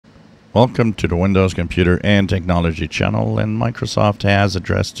Welcome to the Windows Computer and Technology channel, and Microsoft has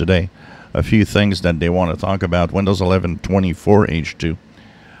addressed today a few things that they want to talk about Windows 11 24H2.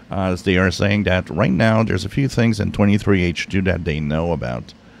 As they are saying that right now there's a few things in 23H2 that they know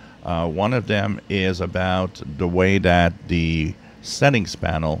about. One of them is about the way that the settings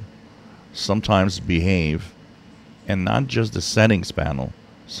panel sometimes behave, and not just the settings panel.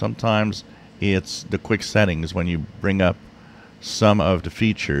 Sometimes it's the quick settings when you bring up some of the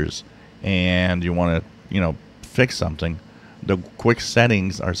features and you want to fix something. The quick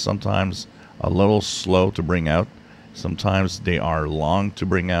settings are sometimes a little slow to bring out. Sometimes they are long to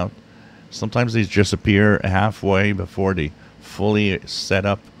bring out. Sometimes they just appear halfway before they fully set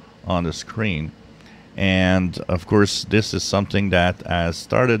up on the screen. And of course, this is something that has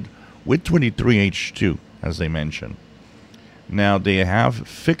started with 23H2, as they mentioned. Now they have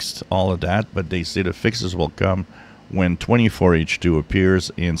fixed all of that, but they say the fixes will come when 24H2 appears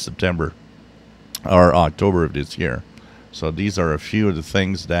in September or October of this year. So these are a few of the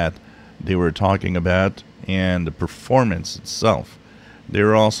things that they were talking about, and the performance itself.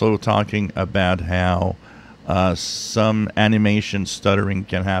 They're also talking about how some animation stuttering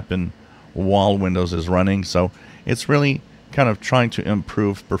can happen while Windows is running. So it's really kind of trying to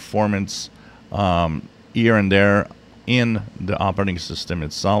improve performance here and there in the operating system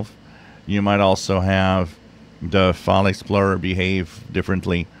itself. You might also have the File Explorer behave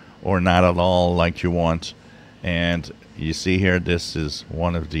differently or not at all like you want. And you see here, this is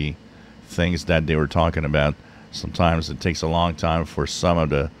one of the things that they were talking about. Sometimes it takes a long time for some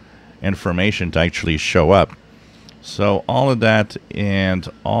of the information to actually show up. So all of that and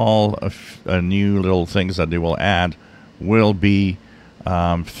all of new little things that they will add will be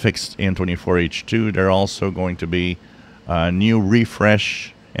fixed in 24H2. They're also going to be new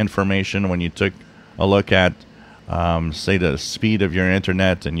refresh information when you took a look at say the speed of your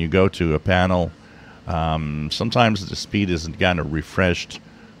internet and you go to a panel. Sometimes the speed isn't kind of refreshed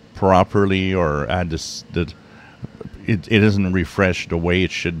properly, or it isn't refreshed the way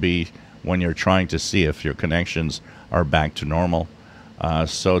it should be when you're trying to see if your connections are back to normal.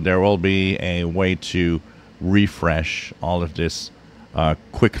 So there will be a way to refresh all of this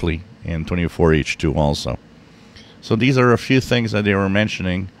quickly in 24H2 also. So these are a few things that they were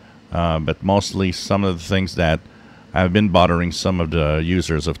mentioning, but mostly some of the things that have been bothering some of the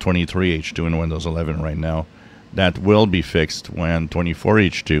users of 23H2 in Windows 11 right now that will be fixed when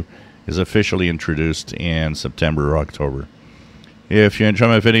 24H2 is officially introduced in September or October. If you enjoy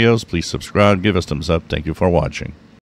my videos, please subscribe, give us a thumbs up. Thank you for watching.